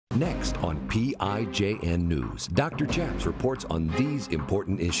Next on PIJN News, Dr. Chaps reports on these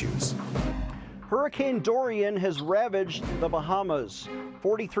important issues. Hurricane Dorian has ravaged the Bahamas.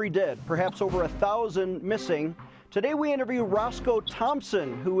 43 dead, perhaps over 1,000 missing. Today we interview Roscoe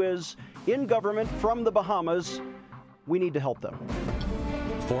Thompson, who is in government from the Bahamas. We need to help them.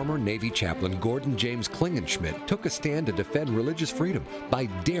 Former Navy chaplain Gordon James Klingenschmidt took a stand to defend religious freedom by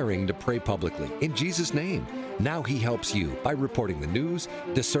daring to pray publicly in Jesus' name. Now he helps you by reporting the news,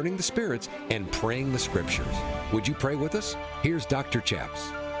 discerning the spirits, and praying the scriptures. Would you pray with us? Here's Dr.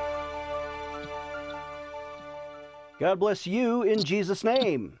 Chaps. God bless you in Jesus'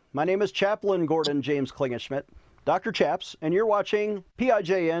 name. My name is Chaplain Gordon James Klingenschmidt, Dr. Chaps, and you're watching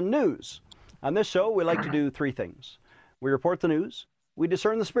PIJN News. On this show, we like to do three things. We report the news, we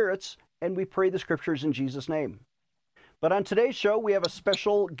discern the spirits, and we pray the scriptures in Jesus' name. But on today's show, we have a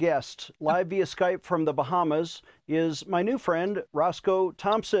special guest. Live via Skype from the Bahamas is my new friend, Roscoe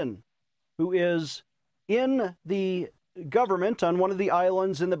Thompson, who is in the government on one of the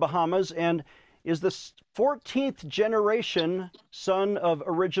islands in the Bahamas and is the 14th generation son of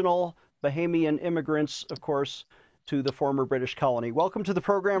original Bahamian immigrants, of course, to the former British colony. Welcome to the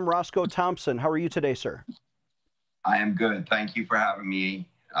program, Roscoe Thompson. How are you today, sir? I am good. Thank you for having me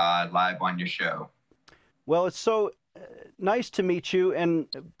live on your show. Well, it's so nice to meet you, and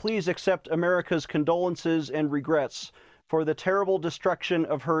please accept America's condolences and regrets for the terrible destruction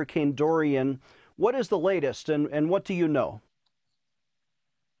of Hurricane Dorian. What is the latest, and what do you know?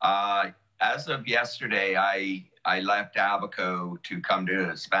 As of yesterday, I left Abaco to come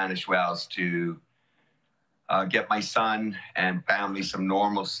to Spanish Wells to get my son and family some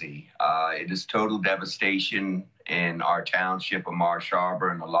normalcy. It is total devastation in our township of Marsh Harbor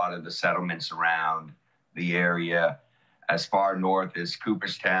and a lot of the settlements around the area, as far north as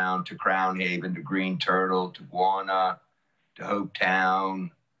Cooperstown to Crown Haven to Green Turtle to Guana to Hopetown.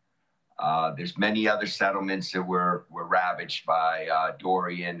 There's many other settlements that were ravaged by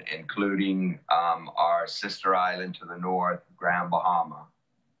Dorian, including our sister island to the north, Grand Bahama.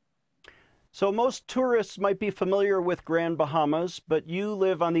 So most tourists might be familiar with Grand Bahamas, but you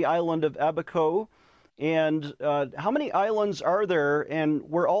live on the island of Abaco. And how many islands are there, and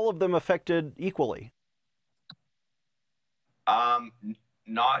were all of them affected equally?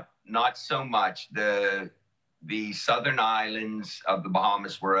 Not so much. The southern islands of the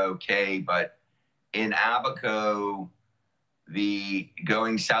Bahamas were okay, but in Abaco, the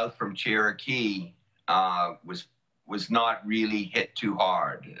going south from Cherokee was not really hit too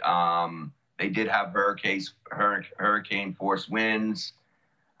hard. They did have hurricane force winds,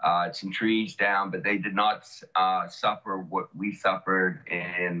 some trees down, but they did not suffer what we suffered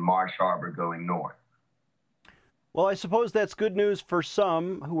in Marsh Harbor going north. Well, I suppose that's good news for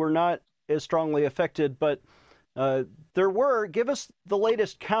some who were not as strongly affected, but there were, give us the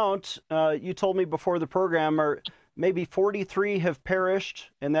latest count. You told me before the program, or maybe 43 have perished,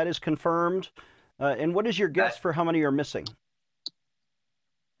 and that is confirmed. And what is your guess for how many are missing?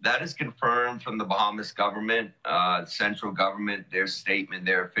 That is confirmed from the Bahamas government, central government. Their statement,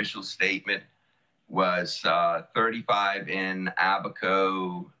 their official statement was 35 in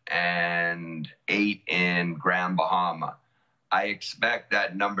Abaco and 8 in Grand Bahama. I expect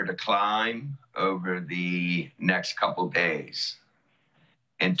that number to climb over the next couple days.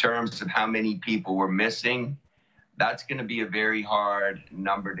 In terms of how many people were missing, that's going to be a very hard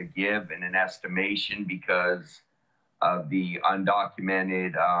number to give in an estimation because of the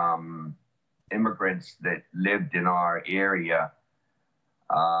undocumented immigrants that lived in our area.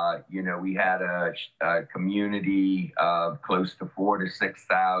 We had a community of close to 4,000 to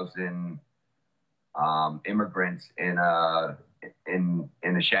 6,000 immigrants in a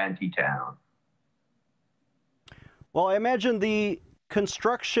shanty town. Well, I imagine the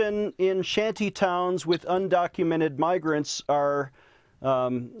construction in shanty towns with undocumented migrants are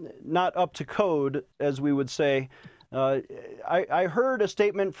not up to code, as we would say. I heard a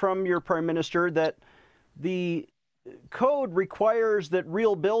statement from your Prime Minister that the code requires that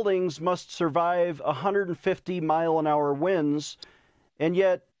real buildings must survive 150-mile-an-hour winds, and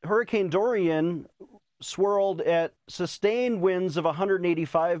yet Hurricane Dorian swirled at sustained winds of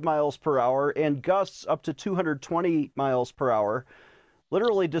 185 miles per hour and gusts up to 220 miles per hour,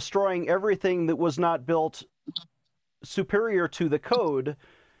 literally destroying everything that was not built superior to the code.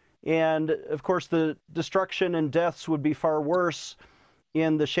 And of course, the destruction and deaths would be far worse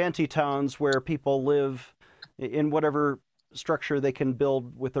in the shanty towns where people live in whatever structure they can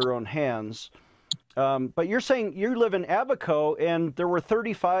build with their own hands. But you're saying you live in Abaco and there were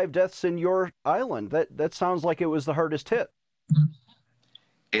 35 deaths in your island. That sounds like it was the hardest hit.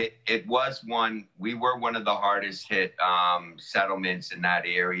 It was one. We were one of the hardest hit settlements in that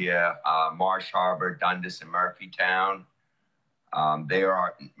area. Marsh Harbor, Dundas, and Murphytown.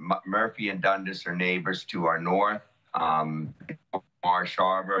 Murphy and Dundas are neighbors to our north. Marsh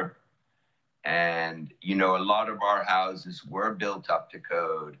Harbor, and you know, a lot of our houses were built up to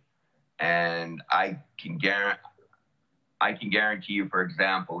code. And I can guarantee you, for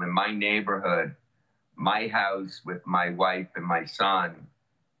example, in my neighborhood, my house with my wife and my son,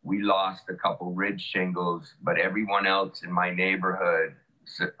 we lost a couple ridge shingles, but everyone else in my neighborhood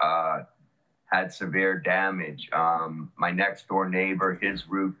had severe damage. My next door neighbor, his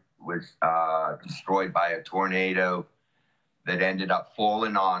roof was destroyed by a tornado that ended up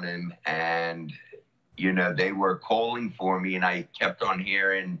falling on him. And, you know, they were calling for me, and I kept on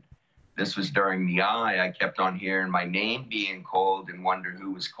hearing, this was during the I kept on hearing my name being called and wonder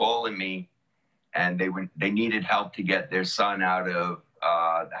who was calling me. And they needed help to get their son out of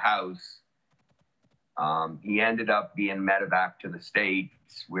the house. He ended up being medevac to the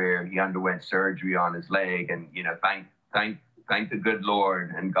States, where he underwent surgery on his leg. And, you know, thank the good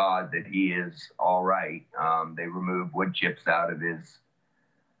Lord and God that he is all right. They removed wood chips out of his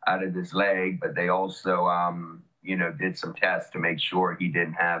leg, but they also, you know, did some tests to make sure he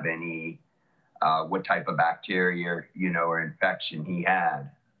didn't have any, what type of bacteria, you know, or infection he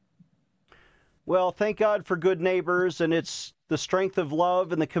had. Well, thank God for good neighbors, and it's the strength of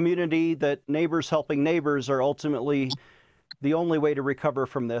love in the community that neighbors helping neighbors are ultimately the only way to recover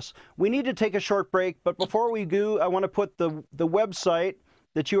from this. We need to take a short break, but before we do, I want to put the website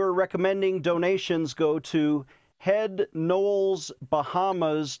that you are recommending donations go to,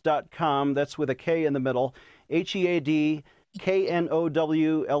 headknowlesbahamas.com. That's with a K in the middle, HEADKNOWLES,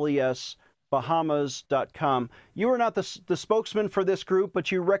 Bahamas.com. You are not the spokesman for this group,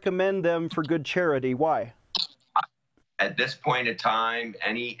 but you recommend them for good charity. Why? At this point in time,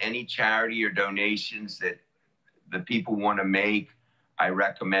 any charity or donations that the people want to make, I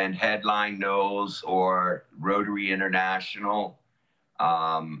recommend Headline Knowles or Rotary International.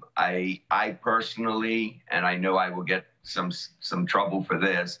 I personally, and I know I will get some trouble for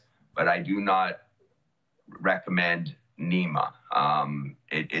this, but I do not recommend NEMA.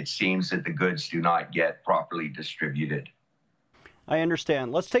 It seems that the goods do not get properly distributed. I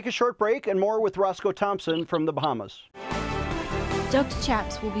understand. Let's take a short break and more with Roscoe Thompson from the Bahamas. Dr.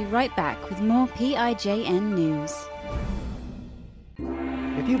 Chaps will be right back with more PIJN news.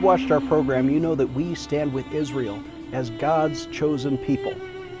 If you've watched our program, you know that we stand with Israel as God's chosen people.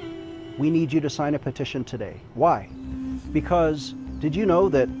 We need you to sign a petition today. Why? Because did you know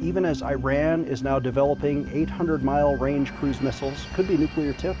that even as Iran is now developing 800-mile range cruise missiles, could be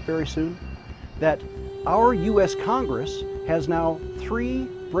nuclear tipped very soon, that our U.S. Congress has now 3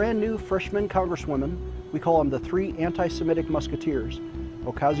 brand new freshman congresswomen. We call them the 3 anti-Semitic musketeers,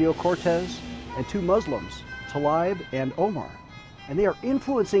 Ocasio-Cortez and 2 Muslims, Tlaib and Omar. And they are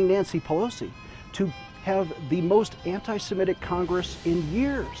influencing Nancy Pelosi to have the most anti-Semitic Congress in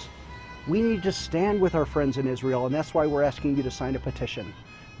years. We need to stand with our friends in Israel, and that's why we're asking you to sign a petition.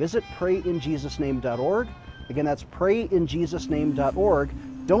 Visit PrayInJesusName.org. Again, that's PrayInJesusName.org.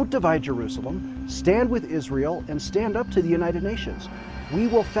 Don't divide Jerusalem. Stand with Israel and stand up to the United Nations. We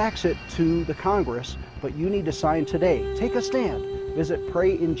will fax it to the Congress, but you need to sign today. Take a stand. Visit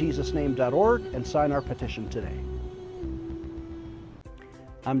PrayInJesusName.org and sign our petition today.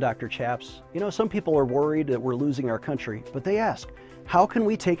 I'm Dr. Chaps. You know, some people are worried that we're losing our country, but they ask, how can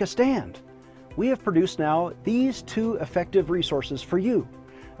we take a stand? We have produced now these 2 effective resources for you,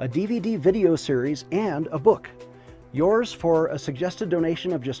 a DVD video series and a book. Yours for a suggested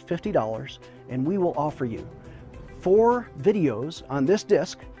donation of just $50, and we will offer you 4 videos on this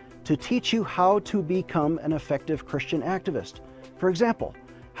disc to teach you how to become an effective Christian activist. For example,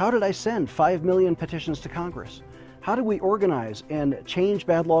 how did I send 5 million petitions to Congress? How do we organize and change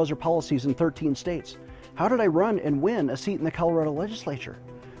bad laws or policies in 13 states? How did I run and win a seat in the Colorado legislature?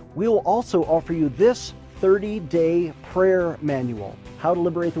 We will also offer you this 30-day prayer manual, How to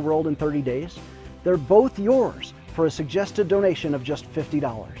Liberate the World in 30 Days. They're both yours for a suggested donation of just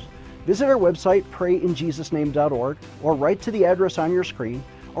 $50. Visit our website, PrayInJesusName.org, or write to the address on your screen,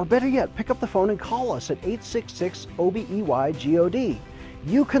 or better yet, pick up the phone and call us at 866-OBEY-GOD.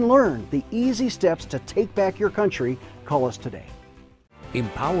 You can learn the easy steps to take back your country. Call us today.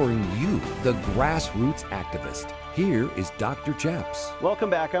 Empowering you, the grassroots activist. Here is Dr. Chaps. Welcome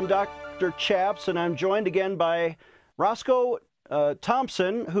back. I'm Dr. Chaps, and I'm joined again by Roscoe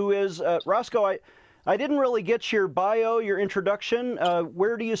Thompson, who is, Roscoe, I didn't really get your bio, your introduction.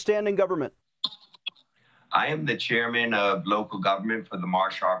 Where do you stand in government? I am the chairman of local government for the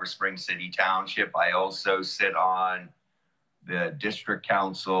Marsh Harbor Spring City Township. I also sit on the district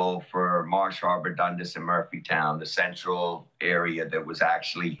council for Marsh Harbor, Dundas, and Murphytown, the central area that was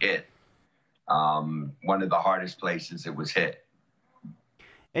actually hit. One of the hardest places it was hit.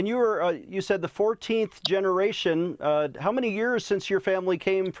 And you were, you said the 14th generation. How many years since your family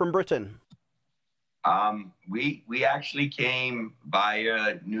came from Britain? We actually came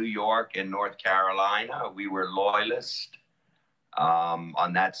via New York and North Carolina. We were loyalists.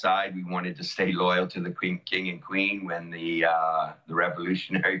 On that side, we wanted to stay loyal to the king and queen when the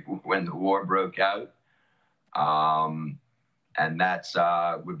war broke out. And that's,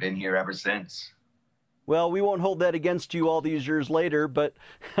 we've been here ever since. Well, we won't hold that against you all these years later, but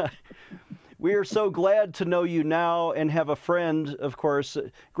we are so glad to know you now and have a friend, of course.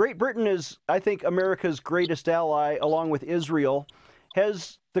 Great Britain is, I think, America's greatest ally, along with Israel.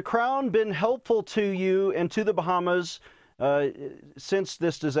 Has the Crown been helpful to you and to the Bahamas since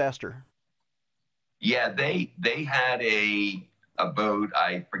this disaster? Yeah, they had a boat.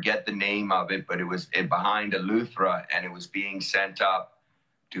 I forget the name of it, but it was behind Eleuthera, and it was being sent up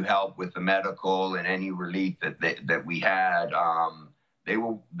to help with the medical and any relief that we had.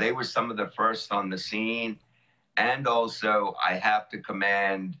 They were some of the first on the scene. And also, I have to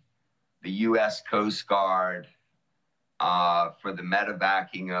commend the U.S. Coast Guard for the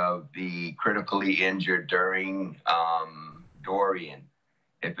medevacing of the critically injured during Dorian.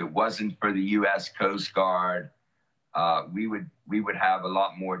 If it wasn't for the U.S. Coast Guard, we would have a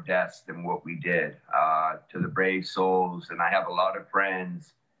lot more deaths than what we did. To the brave souls, and I have a lot of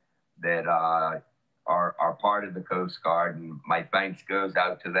friends that are part of the Coast Guard, and my thanks goes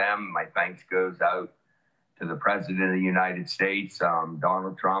out to them. My thanks goes out to the President of the United States,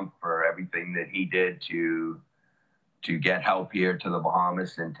 Donald Trump, for everything that he did to get help here to the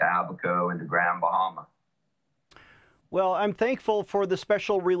Bahamas and to Abaco and to Grand Bahama. Well, I'm thankful for the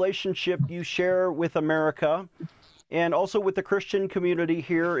special relationship you share with America and also with the Christian community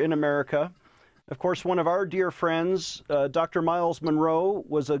here in America. Of course, one of our dear friends, Dr. Miles Monroe,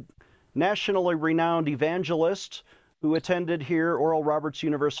 was a nationally renowned evangelist who attended here Oral Roberts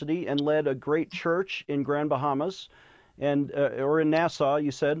University and led a great church in Grand Bahamas, and or in Nassau,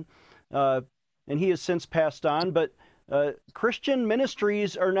 you said, and he has since passed on. But Christian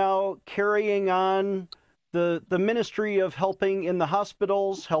ministries are now carrying on the ministry of helping in the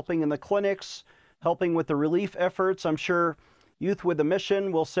hospitals, helping in the clinics, helping with the relief efforts. I'm sure Youth with a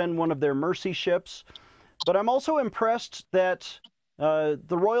Mission will send one of their mercy ships. But I'm also impressed that the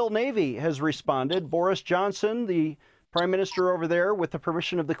Royal Navy has responded. Boris Johnson, the Prime Minister over there, with the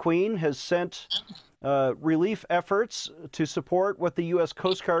permission of the Queen, has sent relief efforts to support what the U.S.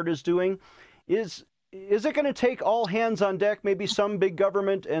 Coast Guard is doing. Is it going to take all hands on deck, maybe some big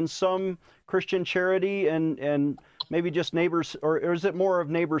government and some Christian charity and maybe just neighbors, or is it more of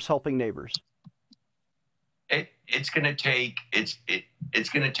neighbors helping neighbors? It's going to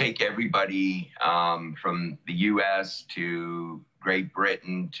take everybody from the U.S. to Great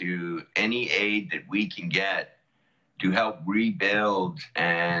Britain to any aid that we can get to help rebuild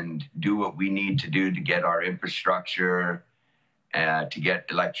and do what we need to do to get our infrastructure, to get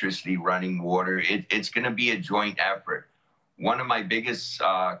electricity, running water. It's going to be a joint effort. One of my biggest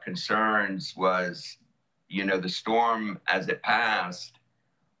concerns was, the storm as it passed.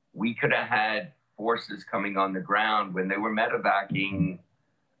 We could have had forces coming on the ground when they were medevacing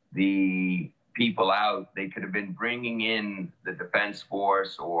the people out. They could have been bringing in the Defense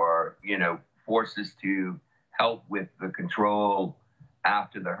Force or, forces to help with the control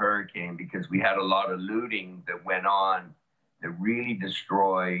after the hurricane, because we had a lot of looting that went on that really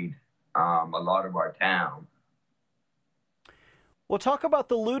destroyed a lot of our town. Well, talk about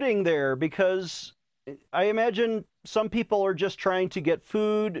the looting there, because I imagine some people are just trying to get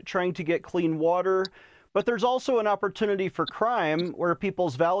food, trying to get clean water, but there's also an opportunity for crime where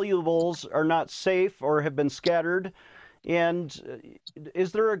people's valuables are not safe or have been scattered. And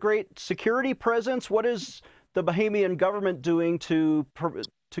is there a great security presence? What is the Bahamian government doing to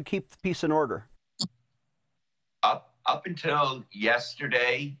keep peace and order? Up until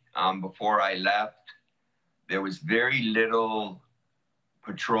yesterday, before I left, there was very little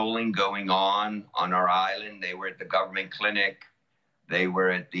patrolling going on our island. They were at the government clinic, they were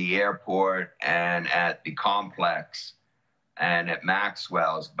at the airport and at the complex and at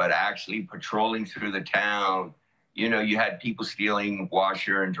Maxwell's, but actually patrolling through the town, you had people stealing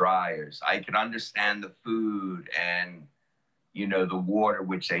washer and dryers. I could understand the food and, the water,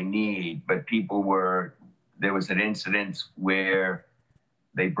 which they need, but there was an incident where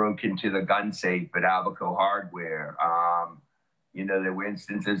they broke into the gun safe at Abaco Hardware. There were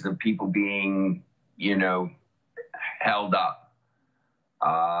instances of people being, held up.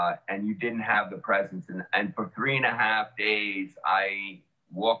 and you didn't have the presence. And for 3.5 days, I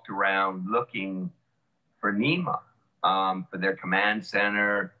walked around looking for NEMA, for their command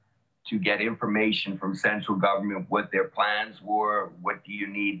center, to get information from central government, what their plans were. What do you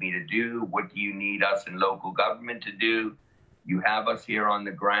need me to do? What do you need us in local government to do? You have us here on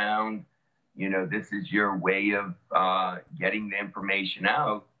the ground. You know, this is your way of getting the information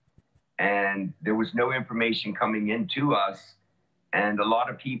out. And there was no information coming into us. And a lot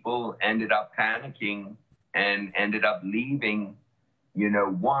of people ended up panicking and ended up leaving, you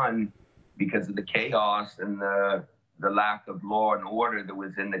know, one, because of the chaos and the lack of law and order that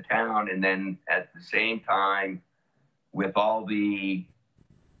was in the town. And then at the same time, with all the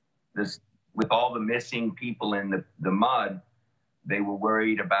missing people in the mud, they were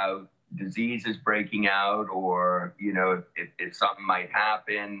worried about diseases breaking out, or, you know, if something might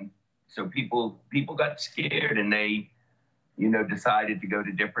happen. So people got scared, and they, you know, decided to go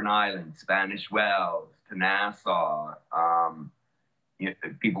to different islands, Spanish Wells, to Nassau. You know,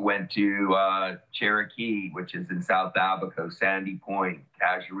 people went to Cherokee, which is in South Abaco, Sandy Point,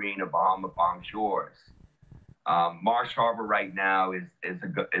 Casuarina, Bahama Palm Shores. Marsh Harbor right now is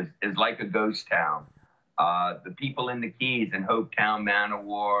like a ghost town. The people in the Keys, in Hopetown,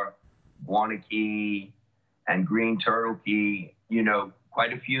 Manowar, Wanakee, and Green Turtle Key, you know,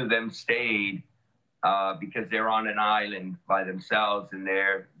 quite a few of them stayed because they're on an island by themselves, and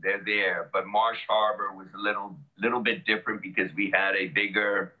they're there. But Marsh Harbor was a little bit different because we had a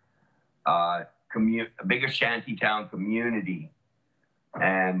bigger shantytown community,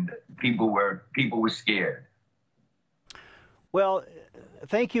 and people were scared. Well,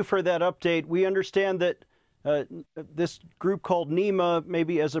 thank you for that update. We understand that this group called NEMA,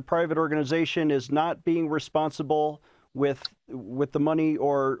 maybe as a private organization, is not being responsible with the money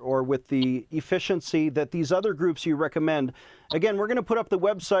or with the efficiency that these other groups you recommend. Again, we're going to put up the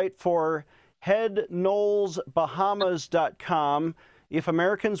website for headknowlesbahamas.com. If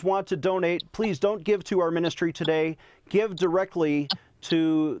Americans want to donate, please don't give to our ministry today. Give directly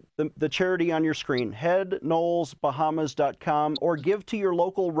to the charity on your screen, headknowlesbahamas.com, or give to your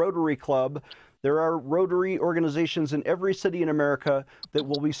local Rotary Club. There are Rotary organizations in every city in America that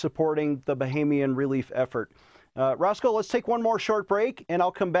will be supporting the Bahamian relief effort. Roscoe, let's take one more short break, and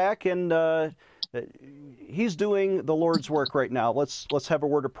I'll come back, and he's doing the Lord's work right now. Let's have a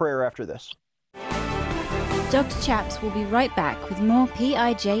word of prayer after this. Dr. Chaps will be right back with more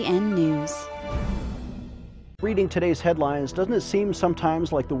PIJN news. Reading today's headlines, doesn't it seem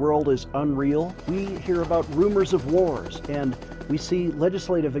sometimes like the world is unreal? We hear about rumors of wars, and we see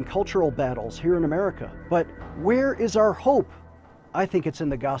legislative and cultural battles here in America. But where is our hope? I think it's in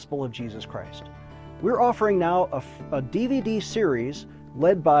the gospel of Jesus Christ. We're offering now a DVD series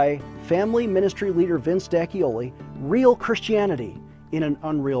led by family ministry leader Vince D'Acchioli, Real Christianity in an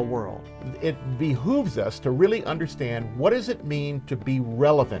Unreal World. It behooves us to really understand, what does it mean to be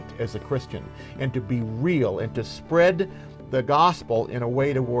relevant as a Christian, and to be real, and to spread the gospel in a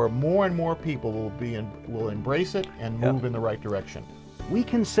way to where more and more people will embrace it and move in the right direction. We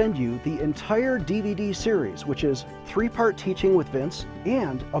can send you the entire DVD series, which is 3-part teaching with Vince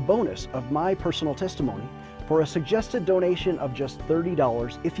and a bonus of my personal testimony, for a suggested donation of just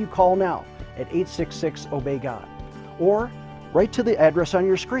 $30 if you call now at 866-OBEY-GOD. Or write to the address on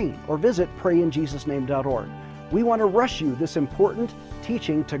your screen, or visit prayinjesusname.org. We want to rush you this important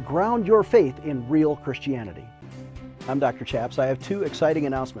teaching to ground your faith in real Christianity. I'm Dr. Chaps. I have 2 exciting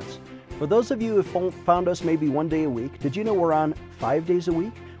announcements. For those of you who found us maybe 1 day a week, did you know we're on 5 days a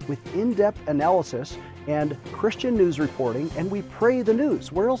week with in-depth analysis and Christian news reporting, and we pray the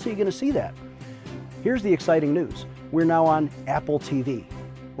news? Where else are you going to see that? Here's the exciting news. We're now on Apple TV.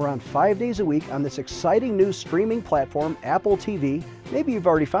 We're on 5 days a week on this exciting new streaming platform, Apple TV. Maybe you've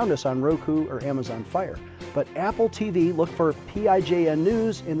already found us on Roku or Amazon Fire. But Apple TV, look for PIJN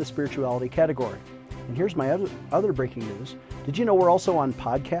News in the spirituality category. And here's my other breaking news. Did you know we're also on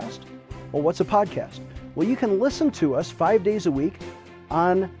podcast? Well, what's a podcast? Well, you can listen to us 5 days a week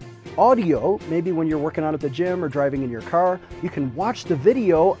on audio, maybe when you're working out at the gym or driving in your car. You can watch the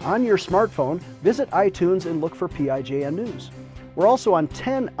video on your smartphone. Visit iTunes and look for PIJN News. We're also on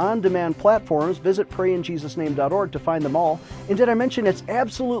 10 on-demand platforms. Visit prayinjesusname.org to find them all. And did I mention it's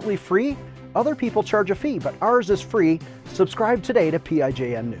absolutely free? Other people charge a fee, but ours is free. Subscribe today to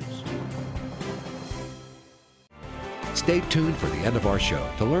PIJN News. Stay tuned for the end of our show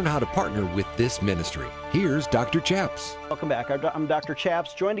to learn how to partner with this ministry. Here's Dr. Chaps. Welcome back. I'm Dr.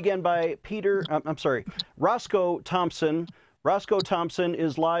 Chaps, joined again by Roscoe Thompson. Roscoe Thompson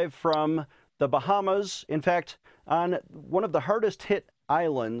is live from the Bahamas. In fact, on one of the hardest hit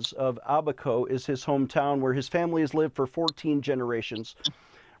Islands of Abaco is his hometown, where his family has lived for 14 generations.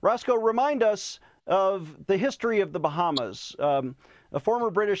 Roscoe, remind us of the history of the Bahamas, a former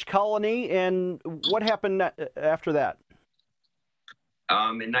British colony, and what happened after that?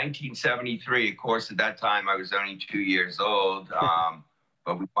 In 1973, of course, at that time I was only 2 years old.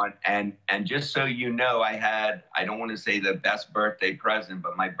 But we won, and just so you know, I don't want to say the best birthday present,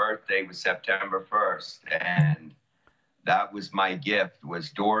 but my birthday was September 1st, and that was my gift, was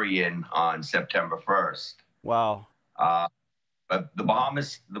Dorian on September 1st. Wow. But the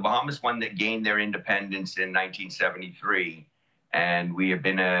Bahamas one that gained their independence in 1973, and we have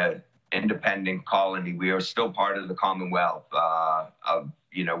been a independent colony. We are still part of the Commonwealth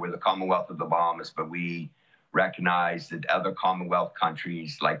we're the Commonwealth of the Bahamas, but we recognize that other Commonwealth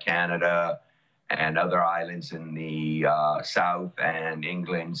countries like Canada and other islands in the South and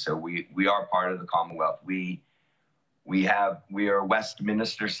England. So we are part of the Commonwealth. We are a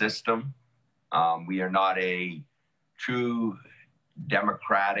Westminster system. We are not a true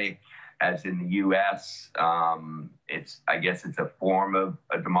democratic as in the U.S. I guess it's a form of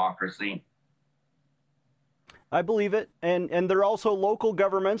a democracy. I believe it. And there are also local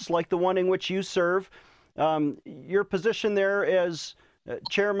governments like the one in which you serve. Your position there as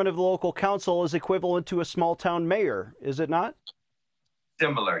chairman of the local council is equivalent to a small town mayor, is it not?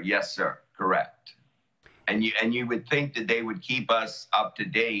 Similar, yes, sir. Correct. And you would think that they would keep us up to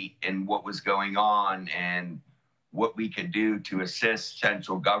date in what was going on and what we could do to assist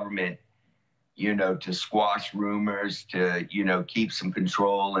central government, to squash rumors, to, keep some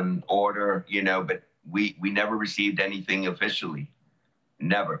control and order, but we never received anything officially.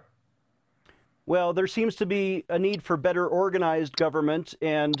 Never. Well, there seems to be a need for better organized government,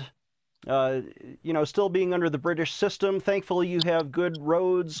 and, still being under the British system, thankfully you have good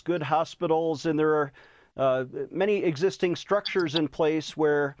roads, good hospitals, and there are many existing structures in place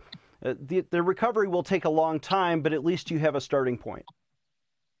where the recovery will take a long time, but at least you have a starting point.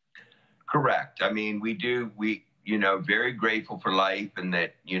 Correct. I mean, we very grateful for life, and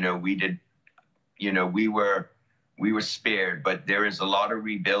that, we were spared, but there is a lot of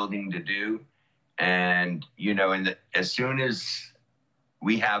rebuilding to do. And, as soon as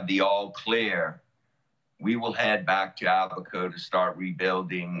we have the all clear, we will head back to Abaco to start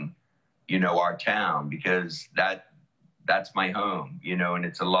rebuilding, our town, because that's my home, and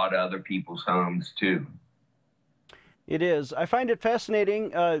it's a lot of other people's homes too. It is. I find it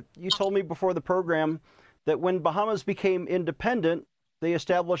fascinating. You told me before the program that when Bahamas became independent, they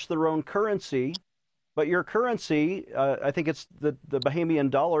established their own currency. But your currency, I think it's the Bahamian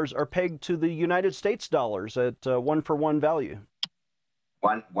dollars, are pegged to the United States dollars at 1-for-1 value.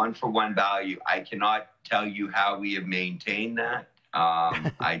 One for one value. I cannot tell you how we have maintained that.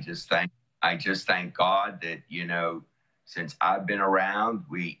 I just thank God that, since I've been around,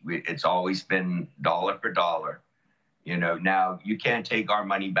 it's always been dollar for dollar. Now you can't take our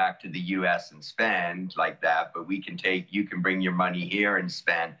money back to the U.S. and spend like that, but you can bring your money here and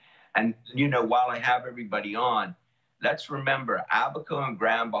spend. And, while I have everybody on, let's remember Abaco and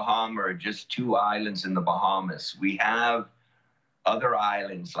Grand Bahama are just two islands in the Bahamas. We have other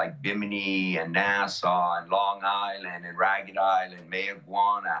islands like Bimini and Nassau and Long Island and Ragged Island,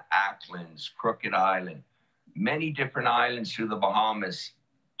 Mayaguana, Acklands, Crooked Island, many different islands through the Bahamas.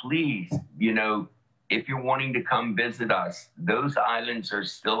 Please, if you're wanting to come visit us, those islands are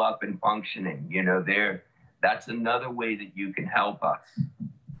still up and functioning. That's another way that you can help us.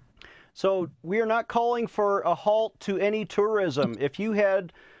 So we are not calling for a halt to any tourism. If you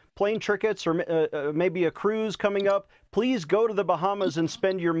had plane tickets or maybe a cruise coming up, please go to the Bahamas and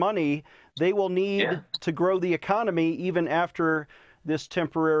spend your money. They will need to grow the economy even after this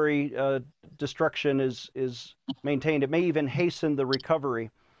temporary destruction is maintained. It may even hasten the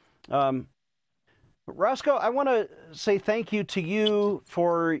recovery. Roscoe, I want to say thank you to you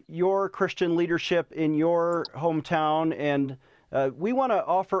for your Christian leadership in your hometown, and we want to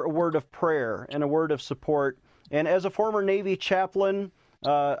offer a word of prayer and a word of support. And as a former Navy chaplain,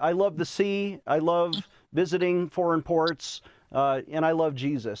 I love the sea, I love visiting foreign ports, and I love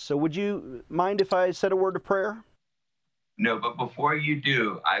Jesus. So would you mind if I said a word of prayer? No, but before you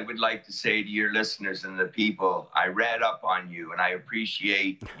do, I would like to say to your listeners and the people, I read up on you, and I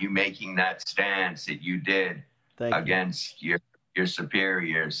appreciate you making that stance that you did against your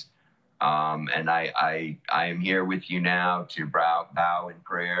superiors. And I am here with you now to bow in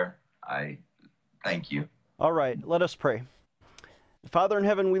prayer. I thank you. All right, let us pray. Father in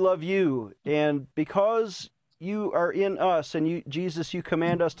heaven, we love you, and because you are in us, and you, Jesus, you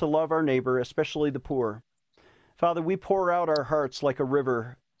command us to love our neighbor, especially the poor. Father, we pour out our hearts like a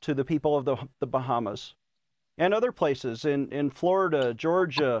river to the people of the Bahamas. and other places in Florida,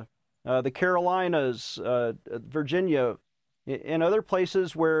 Georgia, the Carolinas, Virginia, and other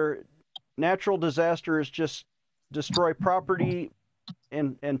places where natural disasters just destroy property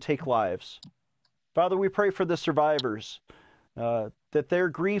and take lives. Father, we pray for the survivors, that their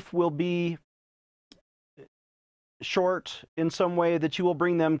grief will be short in some way, that you will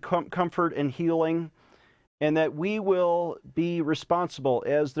bring them comfort and healing, and that we will be responsible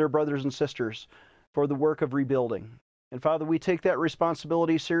as their brothers and sisters for the work of rebuilding. And Father, we take that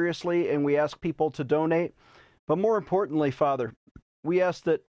responsibility seriously, and we ask people to donate. But more importantly, Father, we ask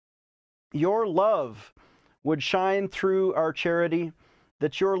that your love would shine through our charity,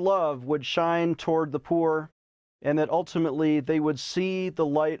 that your love would shine toward the poor, and that ultimately they would see the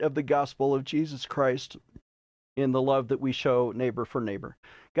light of the gospel of Jesus Christ in the love that we show neighbor for neighbor.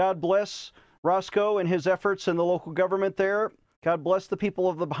 God bless Roscoe and his efforts in the local government there. God bless the people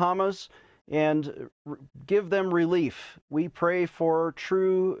of the Bahamas and give them relief. We pray for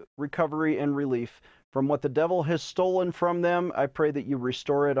true recovery and relief from what the devil has stolen from them. I pray that you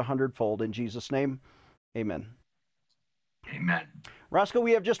restore it 100-fold. In Jesus' name, amen. Amen. Roscoe,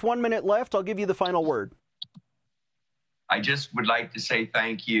 we have just 1 minute left. I'll give you the final word. I just would like to say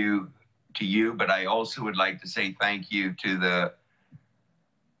thank you to you, but I also would like to say thank you to the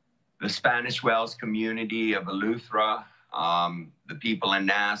Spanish Wells community of Eleuthera, the people in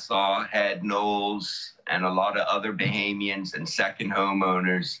Nassau, Head, Knowles, and a lot of other Bahamians and second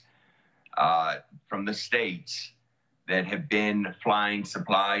homeowners from the States that have been flying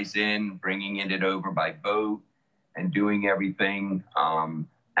supplies in, bringing it over by boat, and doing everything.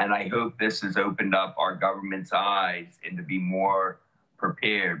 And I hope this has opened up our government's eyes and to be more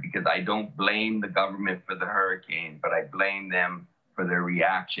prepared, because I don't blame the government for the hurricane, but I blame them for their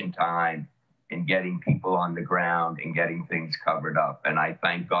reaction time in getting people on the ground and getting things covered up. And I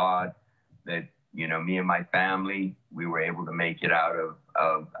thank God that, you know, me and my family, we were able to make it out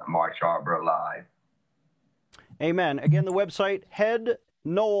of Marsh Harbor alive. Amen. Again, the website,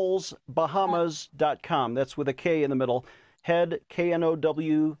 headknowlesbahamas.com. That's with a K in the middle. Head,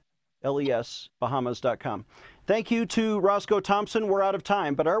 Knowles, Bahamas.com. Thank you to Roscoe Thompson. We're out of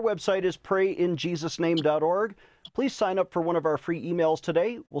time, but our website is prayinjesusname.org. Please sign up for one of our free emails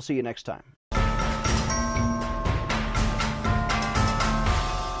today. We'll see you next time.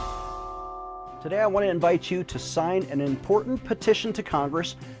 Today, I want to invite you to sign an important petition to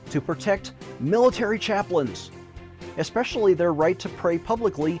Congress to protect military chaplains, especially their right to pray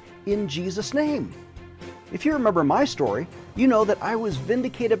publicly in Jesus' name. If you remember my story, you know that I was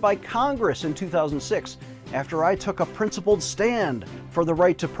vindicated by Congress in 2006 after I took a principled stand for the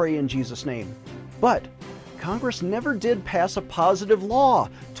right to pray in Jesus' name. But Congress never did pass a positive law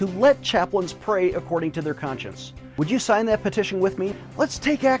to let chaplains pray according to their conscience. Would you sign that petition with me? Let's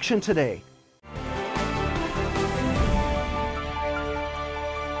take action today.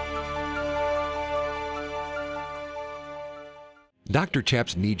 Dr.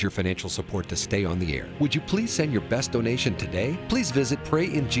 Chaps needs your financial support to stay on the air. Would you please send your best donation today? Please visit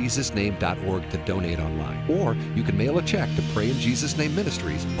prayinjesusname.org to donate online. Or you can mail a check to Pray in Jesus Name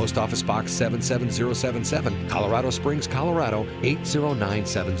Ministries, Post Office Box 77077, Colorado Springs, Colorado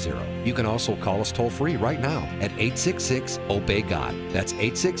 80970. You can also call us toll-free right now at 866-OBEY-GOD. That's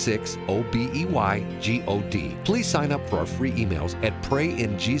 866-OBEY-GOD. Please sign up for our free emails at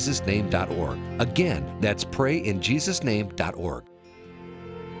prayinjesusname.org. Again, that's prayinjesusname.org.